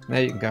 Now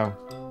you can go.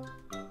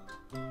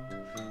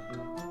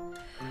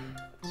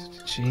 Such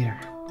a cheater.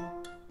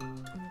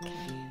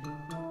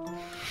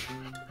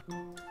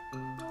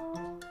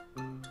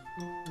 Okay.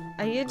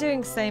 Are you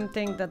doing same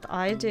thing that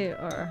I do,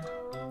 or?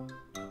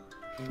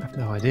 I have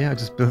no idea. I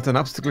just built an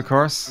obstacle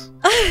course.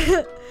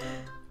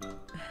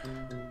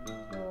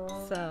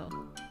 So,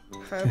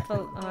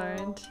 purple,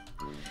 orange.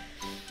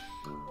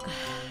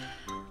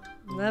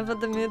 Never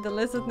the middle,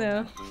 is it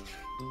now?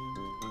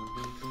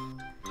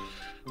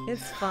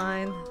 It's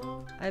fine.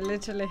 I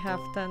literally have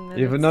 10 minutes.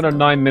 You have another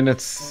 9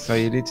 minutes, so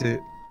you need to.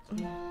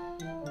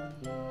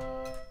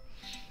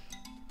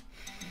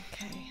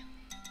 Okay.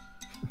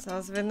 So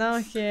as we know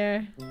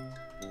here.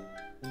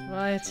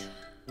 Right.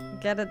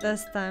 Get it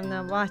this time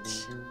now. Watch.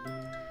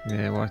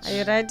 Yeah, watch. Are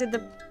you ready, the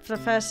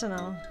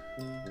professional?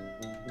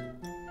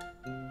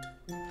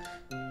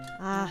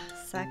 Ah,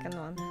 second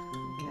one.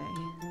 Okay.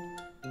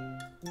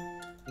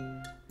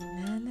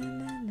 La, la,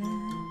 la, la.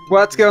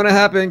 What's going to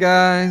happen,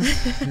 guys?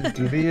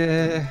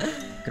 Leah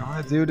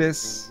gonna do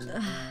this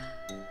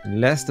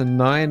in less than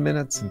 9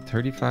 minutes and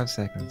 35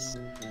 seconds.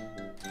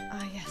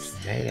 Oh, yes.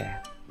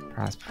 Yeah.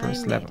 Past I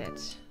first made level. it.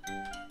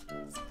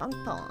 Spawn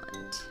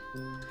point.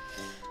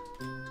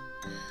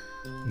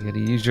 You gotta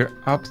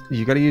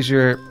use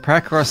your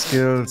parkour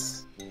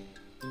skills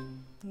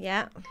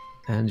Yeah.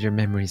 and your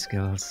memory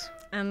skills.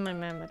 And my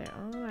memory.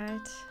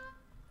 Alright.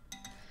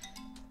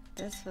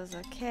 This was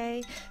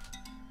okay.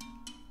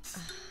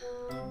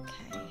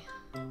 Okay.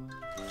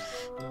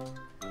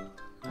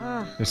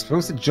 Ah, You're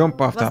supposed to jump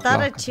off was that that a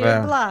block as 2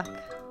 well. block?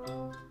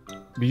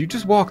 But you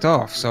just walked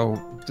off, so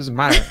it doesn't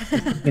matter.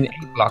 In 8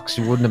 blocks,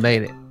 you wouldn't have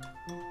made it.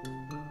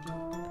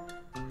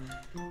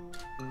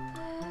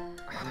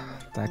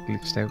 That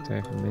glitched out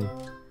there for me.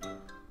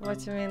 What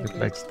do you mean Looked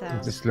like, glitched it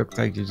out? just looked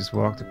like you just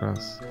walked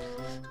across.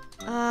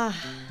 Ah,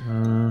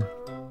 Mm.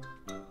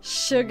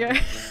 sugar.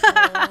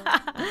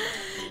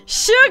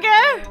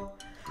 Sugar!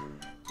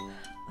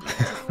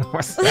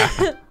 What's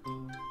that?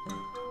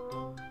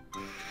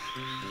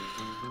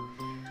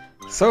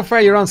 So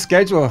far, you're on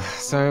schedule.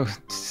 So,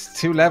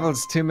 2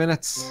 levels, 2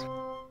 minutes.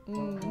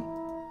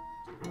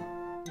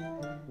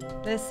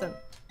 Listen,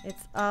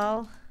 it's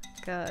all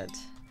good.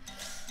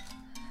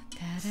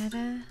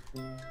 Da-da-da.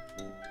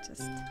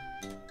 Just...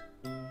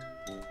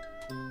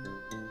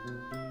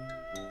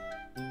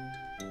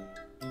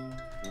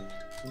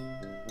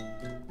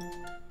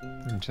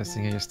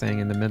 Interesting how you're staying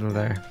in the middle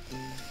there.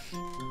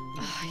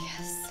 Oh,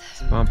 yes.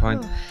 Spawn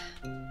point.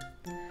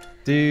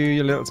 Do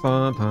your little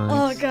spawn point.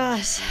 Oh,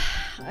 gosh.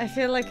 I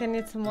feel like I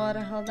need some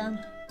water. Hold on.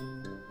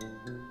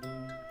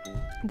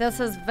 This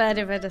is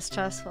very, very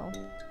stressful.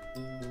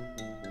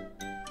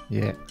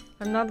 Yeah.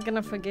 I'm not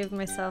gonna forgive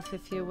myself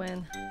if you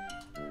win.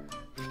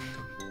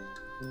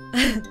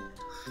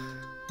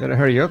 Better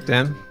hurry up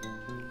then.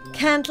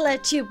 Can't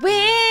let you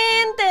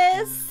win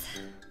this.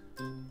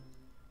 I'm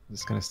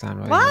just gonna stand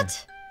right What?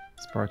 here.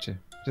 Support you.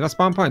 Is that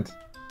spawn point?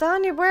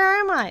 Donny, where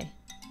am I?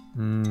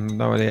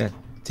 No idea.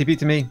 TP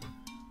to me.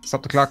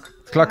 Stop the clock.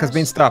 The clock has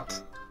been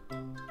stopped.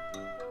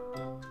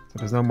 So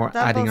there's no more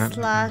adding Double on.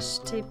 slash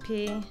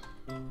TP.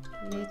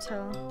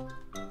 Little.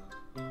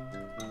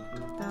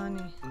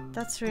 Donny.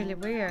 That's really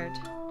weird.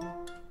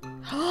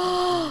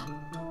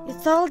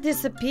 It's all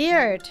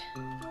disappeared.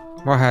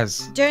 What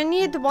has? Do you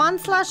need 1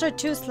 slash or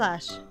 2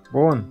 slash?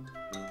 1.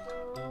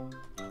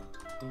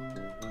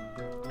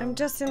 I'm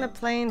just in a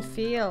plain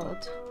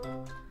field.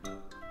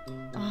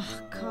 Oh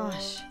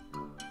gosh.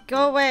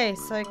 Go away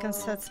so I can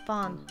set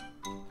spawn.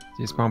 Do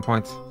your spawn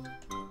point.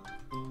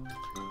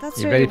 That's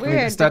You really ready for me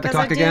weird. to start the because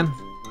I clock again?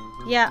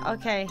 Yeah,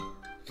 okay.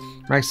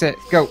 Right, set,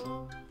 go.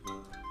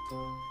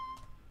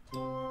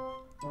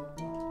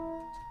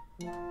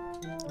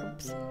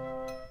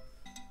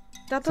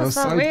 That was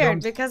so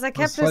weird because I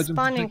kept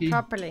respawning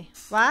properly.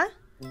 What?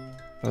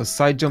 Those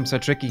side jumps are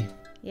tricky.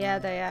 Yeah,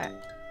 they are.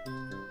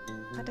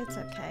 But it's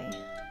okay.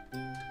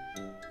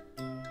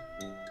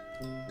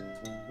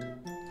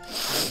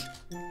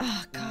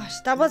 Oh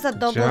gosh, that was a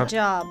double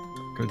job.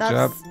 Good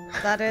job.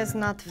 That is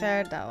not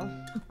fair though.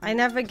 I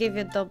never give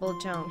you double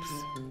jumps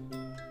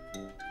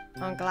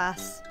on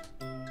glass.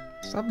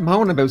 Stop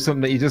moaning about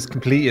something that you just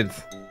completed.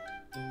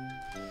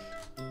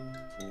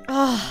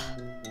 Oh.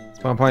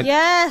 Spawn point.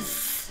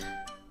 Yes!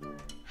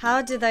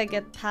 How did I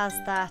get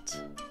past that?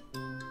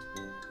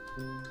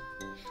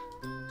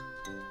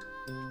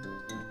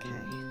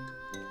 Okay.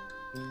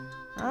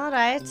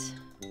 Alright.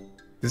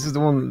 This is the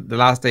one, the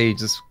last day you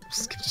just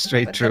skipped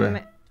straight through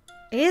it.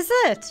 Is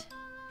it?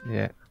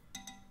 Yeah.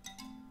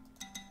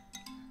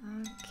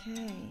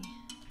 Okay.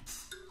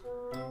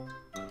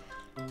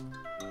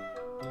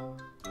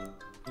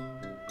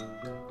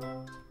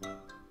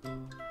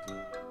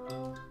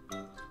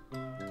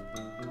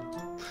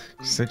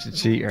 You're such a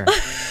cheater.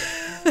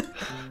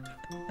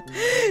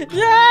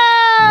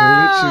 Yeah! You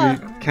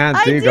literally can't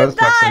do ghost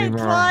blocks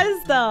anymore. I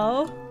did that twice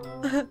though.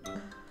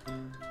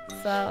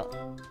 So.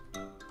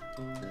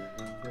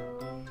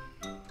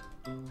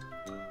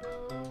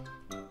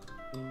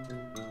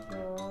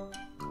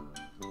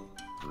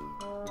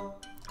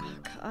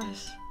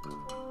 Gosh.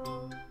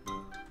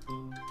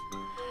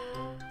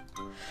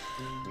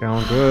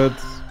 Going good.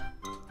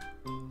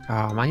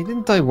 Oh man, you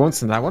didn't die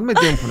once in that. What am I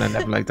doing putting a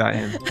level like that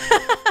in?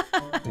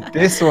 Like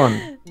this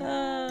one.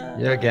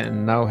 You're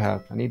getting no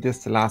help. I need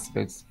this to last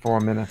about 4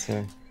 minutes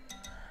here.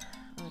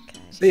 Okay.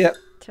 See ya.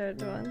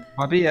 Third one.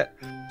 I'll be it.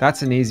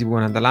 That's an easy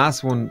one. And the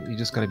last one, you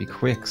just gotta be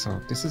quick.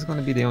 So this is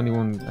gonna be the only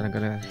one that I'm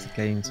gonna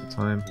gain some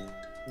time.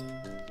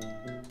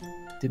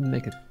 Didn't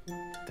make it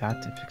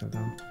that difficult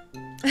though.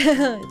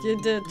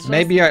 You did.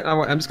 Maybe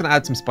I'm just gonna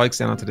add some spikes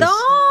down onto this.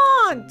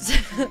 Don't!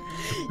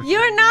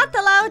 You're not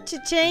allowed to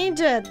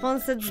change it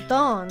once it's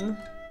done.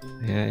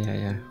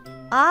 Yeah.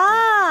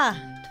 Ah!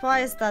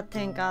 Twice that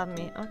thing got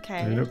me.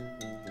 Okay. Yep.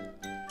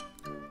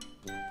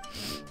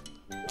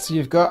 So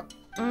you've got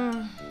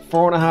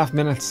 4.5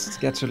 minutes to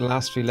get through the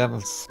last 3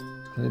 levels.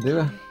 Can you do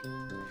it?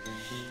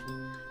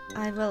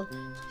 I will.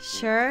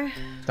 Sure.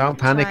 Don't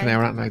panic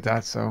now or anything like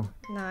that, so.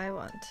 No, I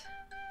won't.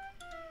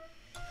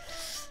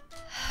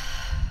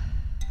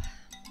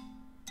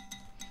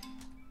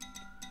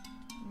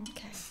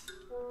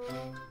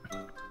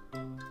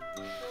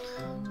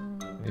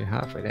 You're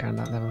halfway there on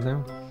that level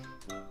now.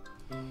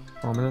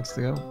 4 minutes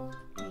to go.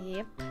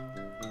 Yep.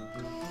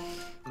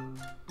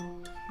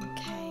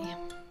 Okay.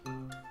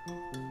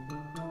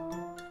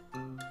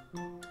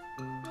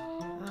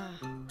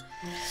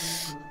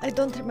 I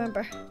don't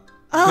remember.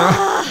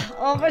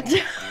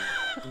 Overjumped.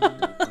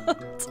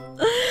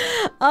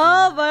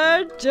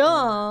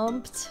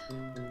 Overjumped.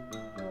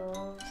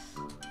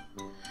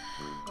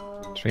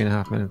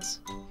 3.5 minutes.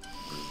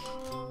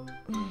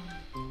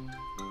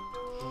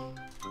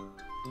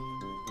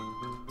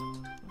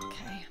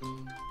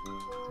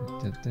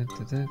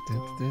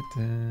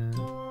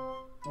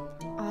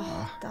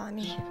 Oh,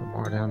 Donny. Should have put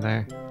more down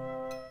there.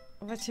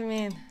 What do you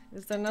mean?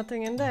 Is there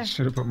nothing in there?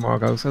 Should have put more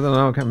ghosts. I don't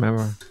know. I can't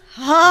remember.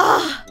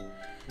 Ah,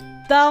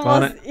 that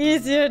was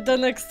easier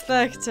than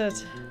expected.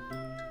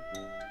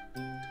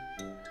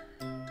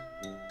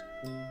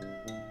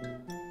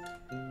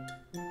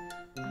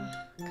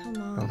 Come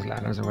on. Those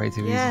ladders are way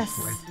too easy. Yes.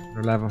 Way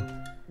too level.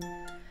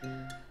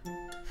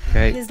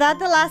 Okay. Is that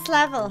the last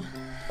level?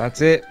 That's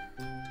it.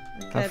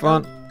 Okay, have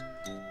fun.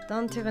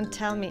 Don't even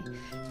tell me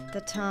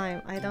the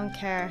time. I don't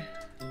care.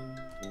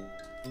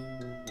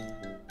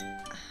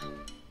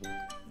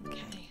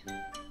 Okay.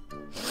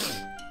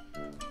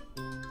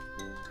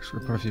 Should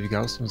have put a few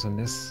ghost ones on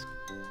this.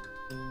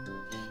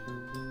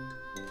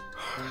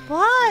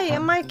 Why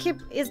am I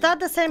Is that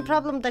the same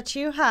problem that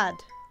you had?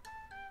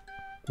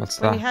 What's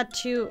when that? you had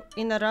 2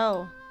 in a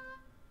row.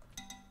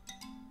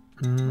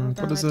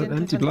 But there's an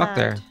empty block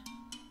there.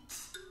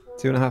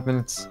 2.5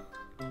 minutes.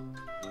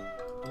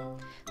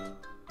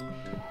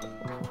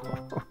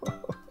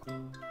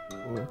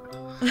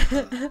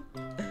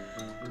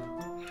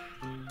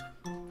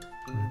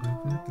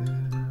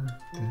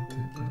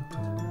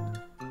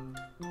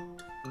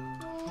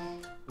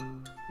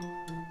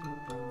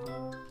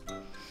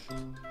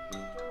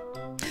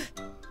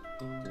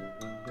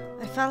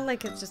 I felt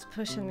like it's just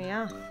pushing me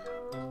off.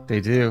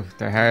 They do.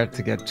 They're hard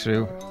to get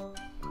through.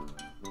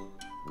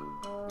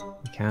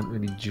 You can't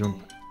really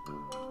jump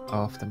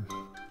off them.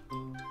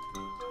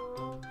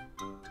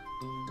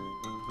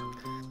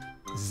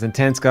 This is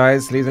intense,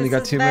 guys. Lee's only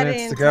got 2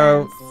 minutes to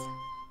go.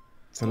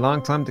 It's a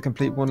long time to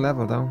complete 1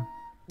 level, though.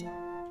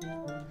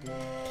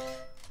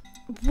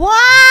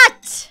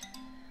 What?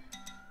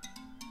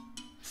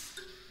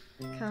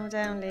 Calm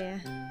down, Leah.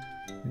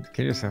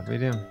 Kill yourself. What are you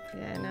doing?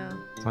 Yeah, I know.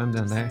 Time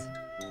down there.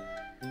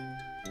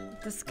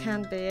 This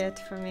can't be it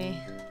for me.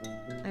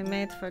 I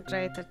made for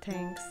greater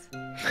things.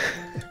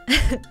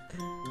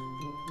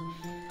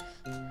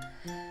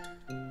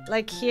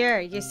 Like here,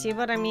 you see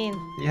what I mean?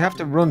 You have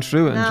to run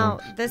through it and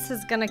jump. No, this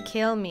is gonna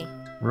kill me.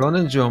 Run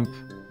and jump,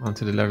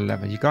 onto the lower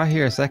level. You got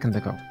here a second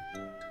ago,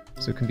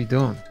 so it can be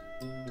done.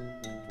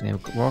 Now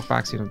walk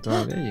back so you don't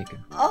die. There you go.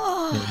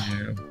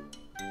 Oh.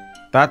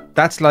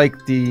 That's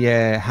like the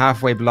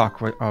halfway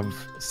block of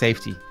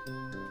safety,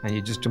 and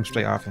you just jump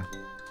straight off it.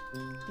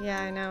 Yeah,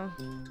 I know.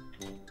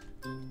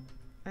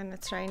 And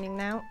it's raining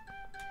now.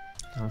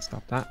 I'll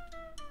stop that.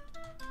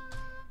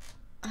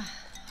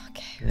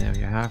 Okay. Now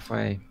you're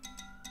halfway.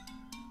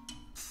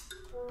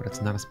 But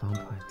it's not a spawn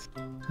point.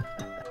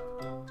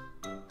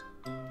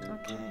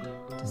 Okay.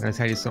 I'm gonna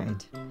tell you something.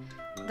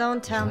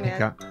 Don't tell me. You've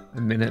got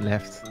a minute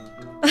left.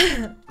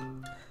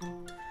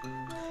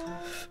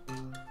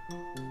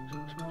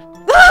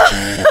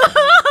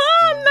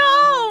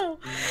 No!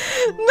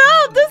 No,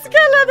 this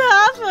cannot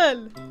happen!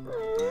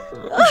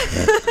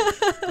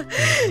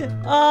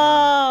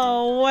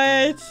 Oh,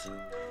 wait.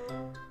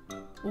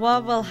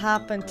 What will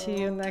happen to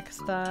you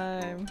next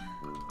time?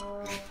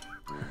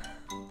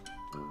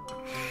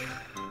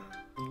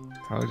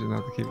 Told you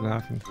not to keep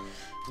laughing.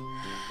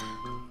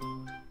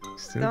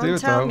 Still Don't do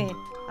it tell though. me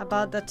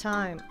about the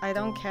time. I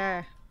don't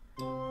care.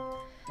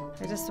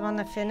 I just want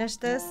to finish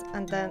this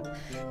and then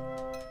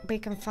we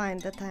can find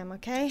the time,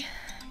 okay?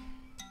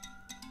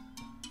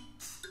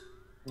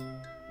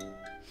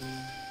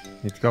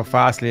 Need to go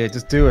fast, Leah.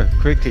 Just do it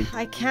quickly.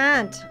 I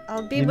can't.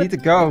 I'll be You with need to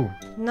go.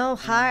 no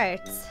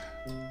hearts.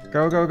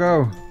 Go, go,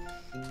 go.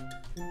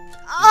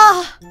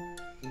 Ah!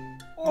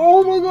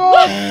 Oh my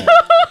god!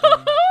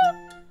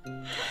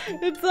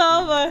 It's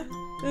over.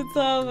 It's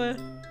over.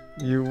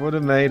 You would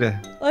have made it.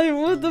 I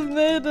would have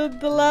made it.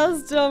 The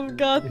last jump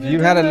got me. If you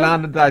had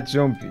landed that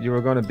jump, you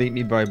were going to beat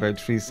me by about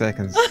 3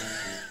 seconds.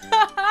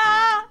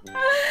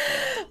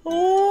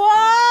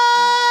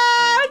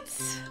 What?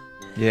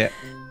 Yeah.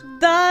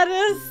 That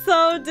is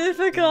so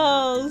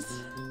difficult.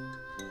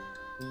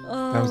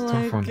 Oh That was a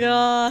tough one.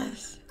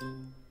 gosh.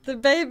 The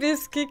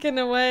baby's kicking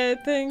away. I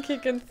think he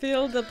can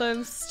feel that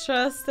I'm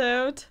stressed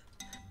out.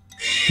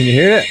 Can you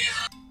hear it?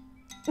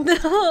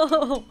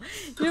 No,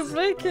 you're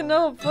breaking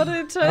up. What are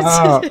you trying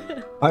to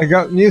do? I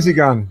got music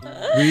on.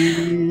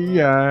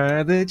 We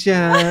are the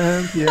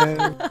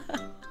champions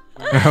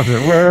of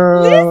the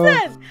world.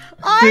 Listen,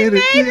 I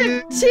made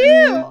it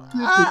too.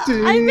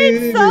 I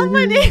made so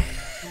many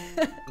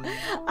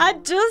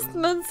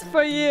adjustments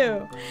for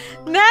you.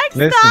 Next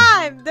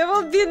time, there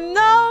will be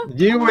no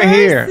You were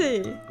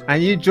mercy. here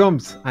and you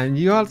jumped and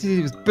you all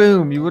did was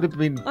boom. You would have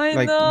been I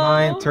like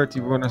know.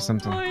 9:31 or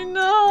something. I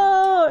know.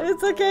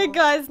 It's okay,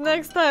 guys.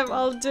 Next time,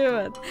 I'll do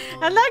it.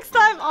 And next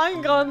time,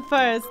 I'm going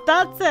first.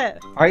 That's it.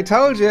 I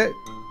told you.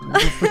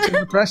 Put you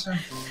under pressure.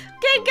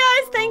 Okay,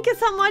 guys, thank you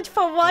so much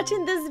for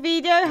watching this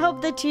video. I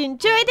hope that you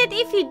enjoyed it.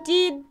 If you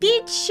did,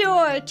 be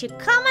sure to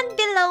comment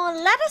below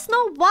and let us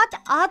know what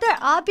other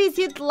hobbies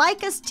you'd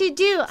like us to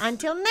do.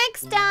 Until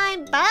next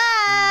time,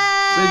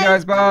 bye! See you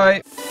guys,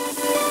 bye!